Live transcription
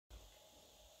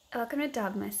Welcome to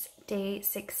Dogmas, day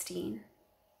 16.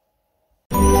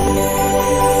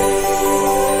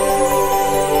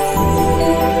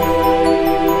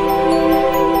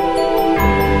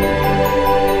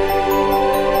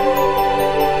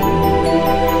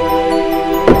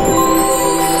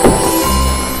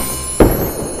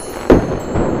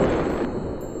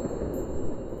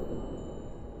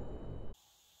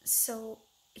 So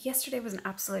yesterday was an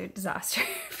absolute disaster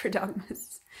for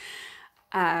Dogmas.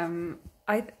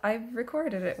 I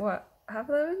recorded it, half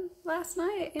 11 last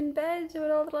night in bed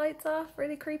with all the lights off,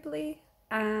 really creepily.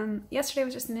 Yesterday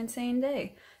was just an insane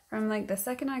day. From like the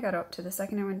second I got up to the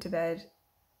second I went to bed,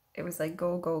 it was like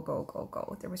go, go, go, go,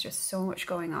 go. There was just so much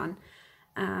going on.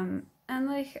 And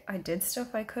like I did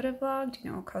stuff I could have vlogged,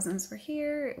 you know, cousins were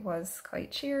here, it was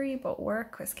quite cheery, but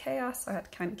work was chaos, so I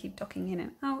had to kind of keep ducking in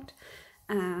and out.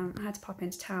 I had to pop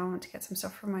into town to get some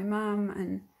stuff for my mum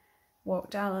and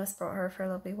walk Dallas, brought her for a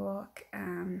lovely walk.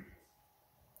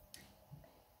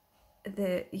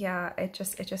 The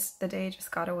day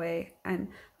just got away, and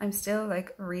I'm still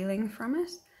like reeling from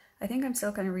it. I think I'm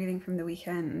still kind of reeling from the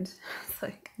weekend. It's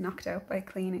like knocked out by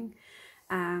cleaning.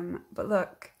 But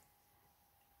look,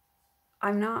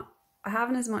 I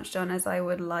haven't as much done as I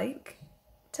would like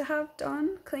to have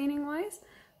done cleaning wise,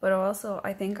 but also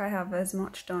I think I have as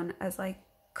much done as I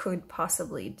could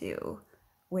possibly do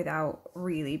without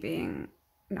really being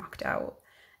knocked out.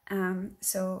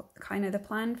 So kind of the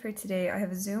plan for today, I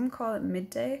have a Zoom call at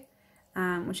midday,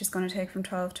 which is going to take from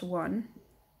 12 to 1.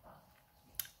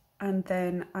 And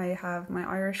then I have my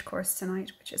Irish course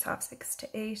tonight, which is 6:30 to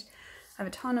 8. I have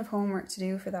a ton of homework to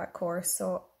do for that course,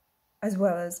 so as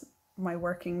well as my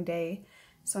working day.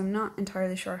 So I'm not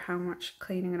entirely sure how much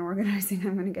cleaning and organising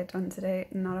I'm going to get done today.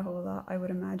 Not a whole lot, I would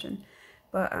imagine.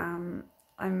 But I'm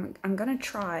going to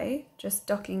try just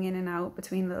ducking in and out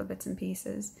between little bits and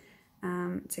pieces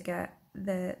to get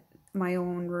my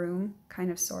own room kind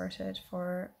of sorted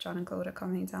for John and Clodagh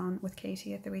coming down with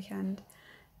Katie at the weekend.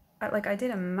 I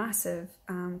did a massive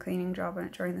cleaning job on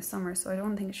it during the summer, so I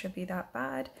don't think it should be that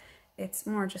bad. It's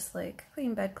more just like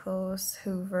clean bedclothes,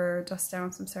 hoover, dust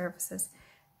down some surfaces.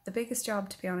 The biggest job,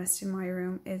 to be honest, in my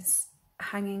room is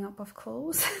hanging up of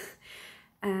clothes.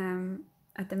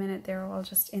 At the minute they're all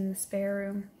just in the spare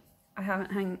room. I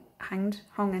haven't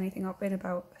hung anything up in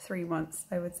about 3 months,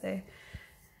 I would say.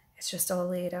 It's just all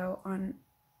laid out on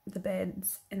the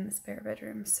beds in the spare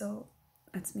bedroom, so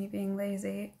that's me being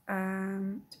lazy.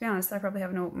 To be honest, I probably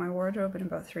haven't opened my wardrobe in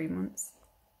about 3 months.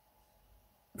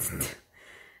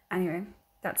 Anyway,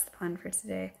 that's the plan for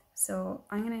today. So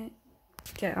I'm gonna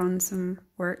get on some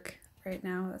work right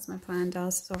now. That's my plan.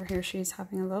 Dallas is over here. She's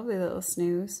having a lovely little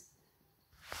snooze,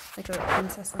 like a little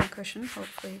princess on a cushion.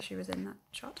 Hopefully she was in that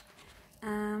shot.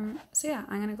 So yeah,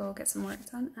 I'm gonna go get some work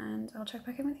done and I'll check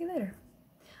back in with you later.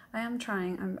 I am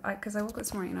trying, because I woke up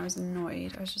this morning and I was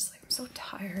annoyed. I was just like, I'm so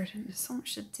tired and there's so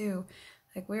much to do.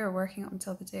 Like, we were working up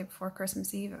until the day before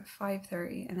Christmas Eve at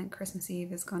 5:30, and then Christmas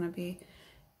Eve is gonna be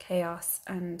chaos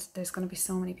and there's gonna be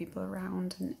so many people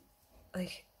around, and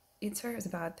like, it's fair as a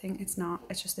bad thing. It's not,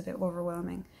 it's just a bit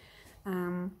overwhelming.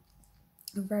 I'm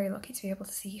very lucky to be able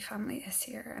to see family this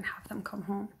year and have them come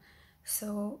home.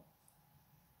 So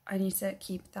I need to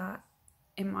keep that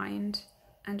in mind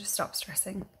and just stop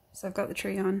stressing. So I've got the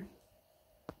tree on,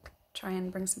 try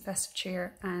and bring some festive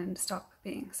cheer and stop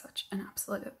being such an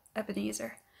absolute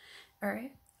Ebenezer.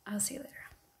 Alright, I'll see you later.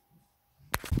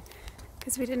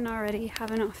 Because we didn't already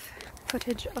have enough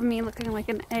footage of me looking like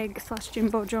an egg /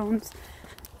 Jimbo Jones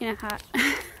in a hat.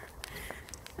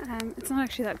 It's not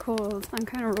actually that cold. I'm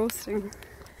kind of roasting.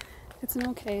 It's an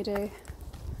okay day.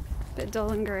 A bit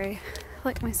dull and grey,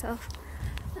 like myself.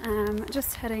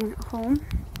 Just heading home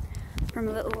from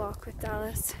a little walk with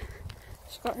Dallas.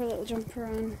 She's got her little jumper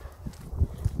on.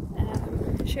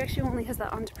 She actually only has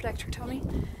that on to protect her tummy.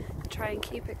 Try and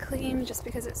keep it clean just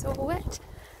because it's so wet.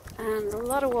 There's a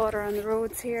lot of water on the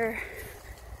roads here.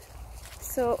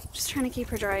 So just trying to keep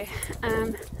her dry.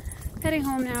 Heading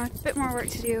home now, a bit more work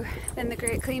to do, then the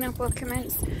great cleanup will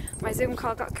commence. My Zoom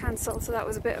call got cancelled, so that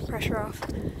was a bit of pressure off.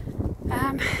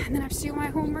 And then I have to do my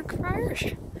homework for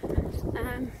Irish.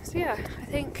 So yeah, I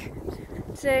think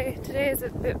today is a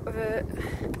bit of a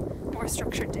more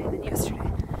structured day than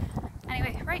yesterday.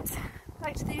 Anyway, right,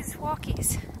 back to these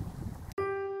walkies.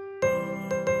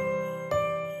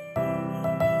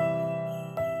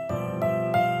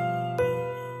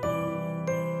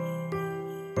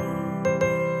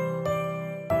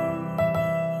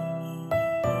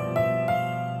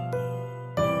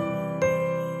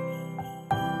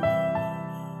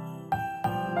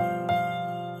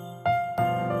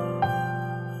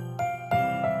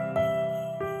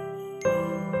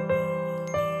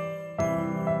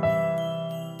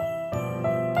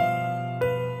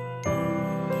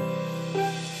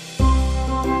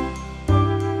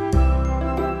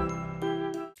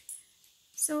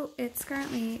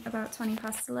 currently about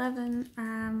 11:20.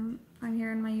 I'm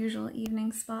here in my usual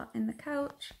evening spot in the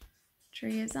couch.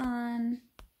 Tree is on.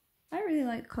 I really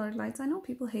like coloured lights. I know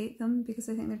people hate them because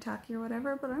they think they're tacky or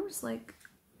whatever, but I'm just like,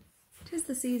 'tis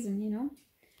the season, you know?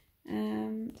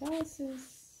 Dallas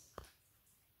is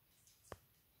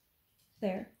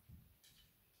there.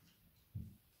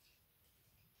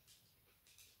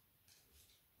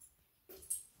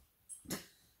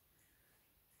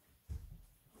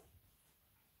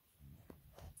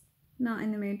 Not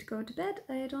in the mood to go to bed,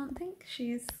 I don't think.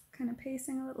 She's kind of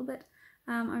pacing a little bit.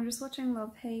 I'm just watching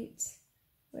Love Hate,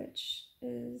 which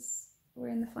is, we're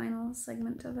in the final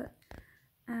segment of it.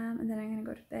 And then I'm gonna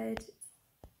go to bed.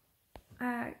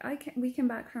 We came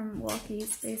back from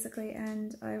walkies basically,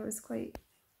 and I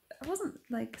wasn't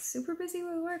like super busy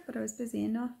with work, but I was busy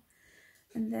enough.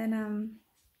 And then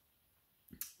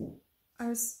I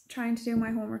was trying to do my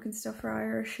homework and stuff for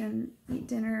Irish and eat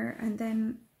dinner, and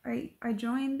then I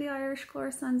joined the Irish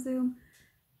course on Zoom,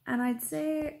 and I'd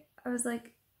say I was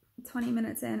like 20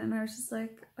 minutes in and I was just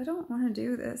like, I don't want to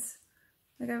do this.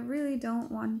 Like, I really don't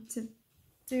want to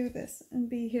do this and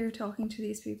be here talking to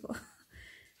these people.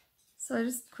 So I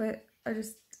just quit. I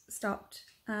just stopped.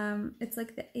 It's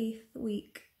like the 8th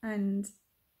week and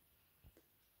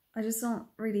I just don't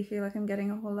really feel like I'm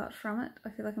getting a whole lot from it. I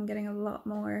feel like I'm getting a lot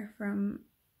more from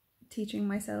teaching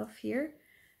myself here.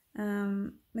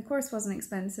 The course wasn't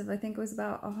expensive. I think it was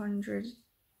about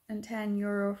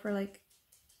 €110 for like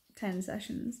 10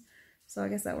 sessions. So I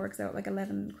guess that works out like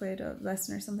 11 quid a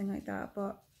lesson or something like that.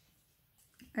 But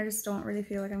I just don't really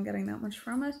feel like I'm getting that much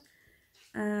from it.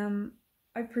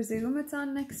 I presume it's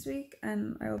on next week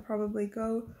and I will probably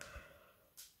go.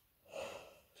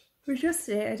 But just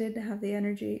today I didn't have the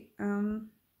energy.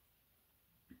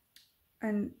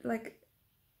 And like,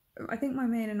 I think my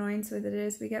main annoyance with it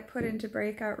is we get put into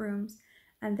breakout rooms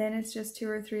and then it's just 2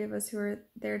 or 3 of us who are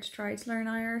there to try to learn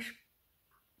Irish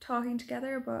talking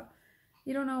together, but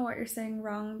you don't know what you're saying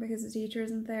wrong because the teacher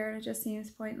isn't there and it just seems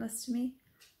pointless to me.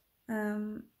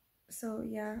 So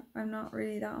yeah, I'm not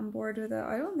really that on board with it.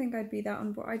 I don't think I'd be that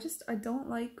on board. I don't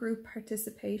like group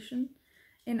participation.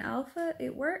 In Alpha,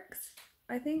 it works.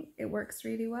 I think it works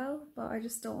really well, but I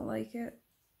just don't like it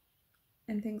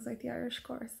in things like the Irish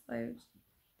course. I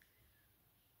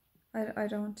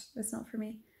don't, it's not for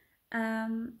me.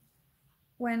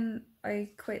 When I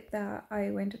quit that,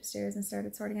 I went upstairs and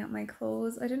started sorting out my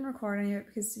clothes. I didn't record any of it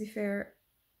because, to be fair,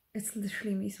 it's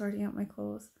literally me sorting out my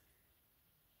clothes.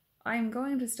 I'm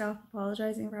going to stop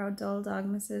apologising for how dull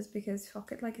Dogmas is because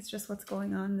fuck it, like, it's just what's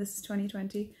going on. This is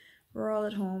 2020. We're all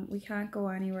at home. We can't go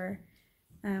anywhere,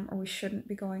 or we shouldn't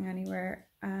be going anywhere.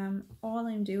 All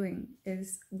I'm doing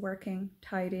is working,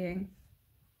 tidying,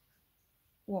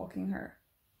 walking her,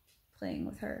 playing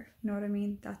with her. You know what I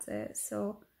mean? That's it.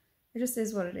 So it just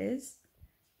is what it is.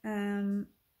 But I'm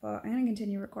going to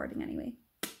continue recording anyway.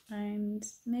 And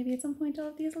maybe at some point all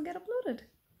of these will get uploaded.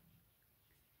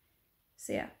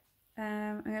 So yeah.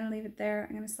 I'm going to leave it there.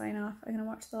 I'm going to sign off. I'm going to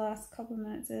watch the last couple of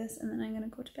minutes of this and then I'm going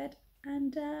to go to bed.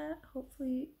 And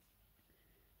hopefully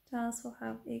Dallas will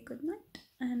have a good night.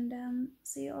 And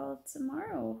see you all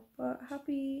tomorrow. But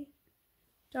happy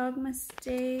Dogmas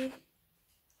Day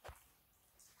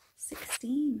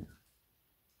 16.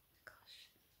 Gosh.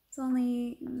 It's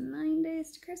only 9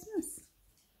 days to Christmas.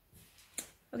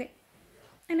 Okay.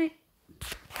 Good night.